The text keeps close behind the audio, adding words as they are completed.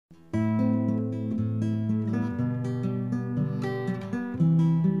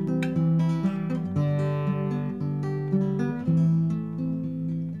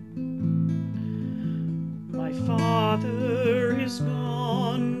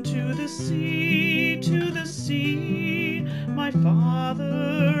sea, to the sea. My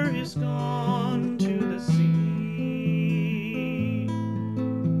father is gone to the sea.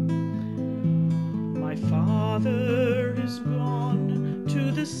 My father is gone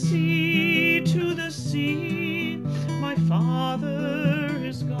to the sea, to the sea. My father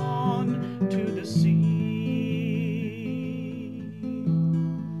is gone to the sea.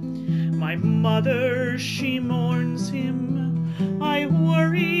 My mother, she mourns him. I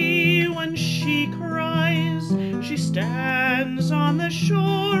worry when she cries. She stands on the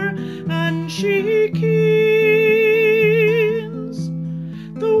shore and she keens.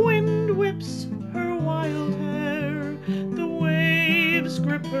 The wind whips her wild hair, the waves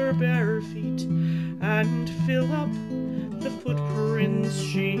grip her bare feet and fill up the footprints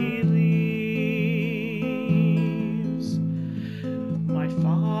she leaves. My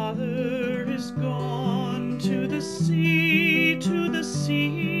father is gone to the sea, to the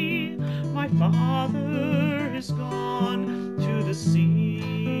sea. My father is gone to the sea.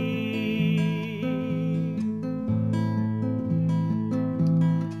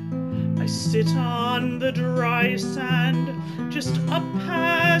 I sit on the dry sand just up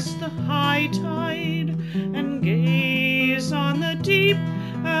past the high tide and gaze on the deep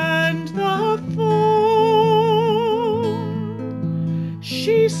and the foam.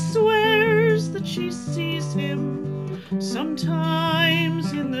 She swears that she sees him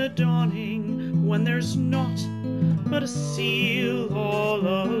sometimes in the dawning when there's naught but a seal all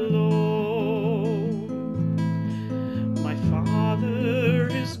alone. My father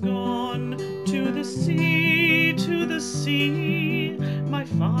is gone to the sea, to the sea. My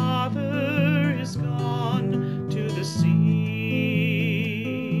father is gone to the sea.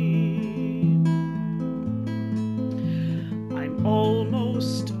 I'm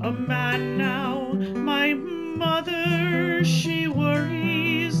almost a man now. My mother, she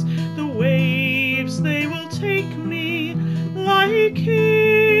worries. The waves, they will take me like him.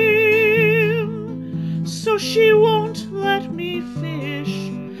 So she won't let me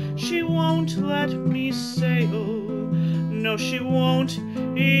fish. She won't let me sail. No, she won't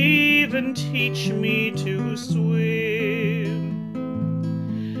even teach me to swim.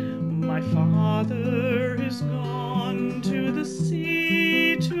 My father is gone to the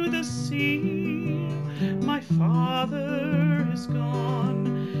sea, to the sea. My father is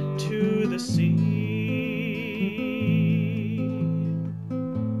gone to the sea.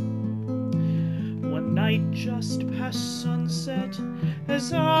 One night just past sunset,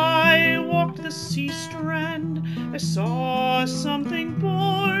 as I walked the sea strand, I saw something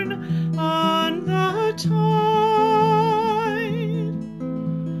born on the tide.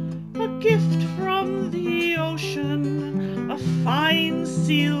 A gift from the ocean, a fine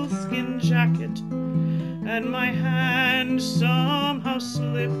sealskin jacket, and my hand somehow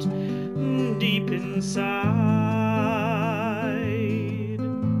slipped deep inside.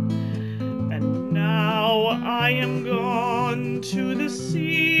 And now I am gone to the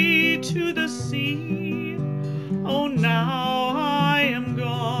sea, to the sea. Oh, now I am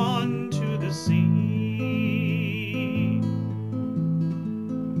gone to the sea.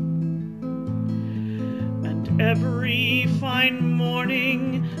 And every fine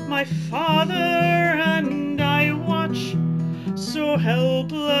morning my father and I watch, so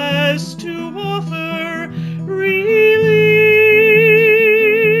helpless to offer relief.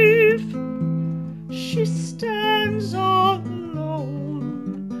 She stands all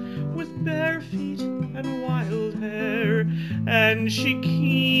alone with bare feet and wild hair, and she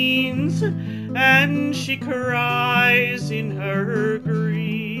keens and she cries in her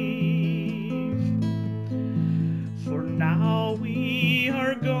grief. For now we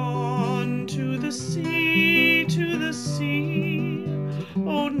are gone to the sea, to the sea.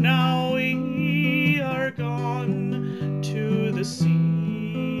 Oh, now we are gone to the sea.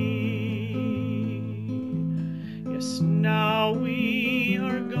 Yes, now we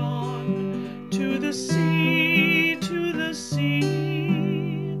are gone to the sea, to the sea.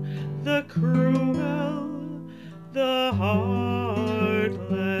 The cruel, the hard.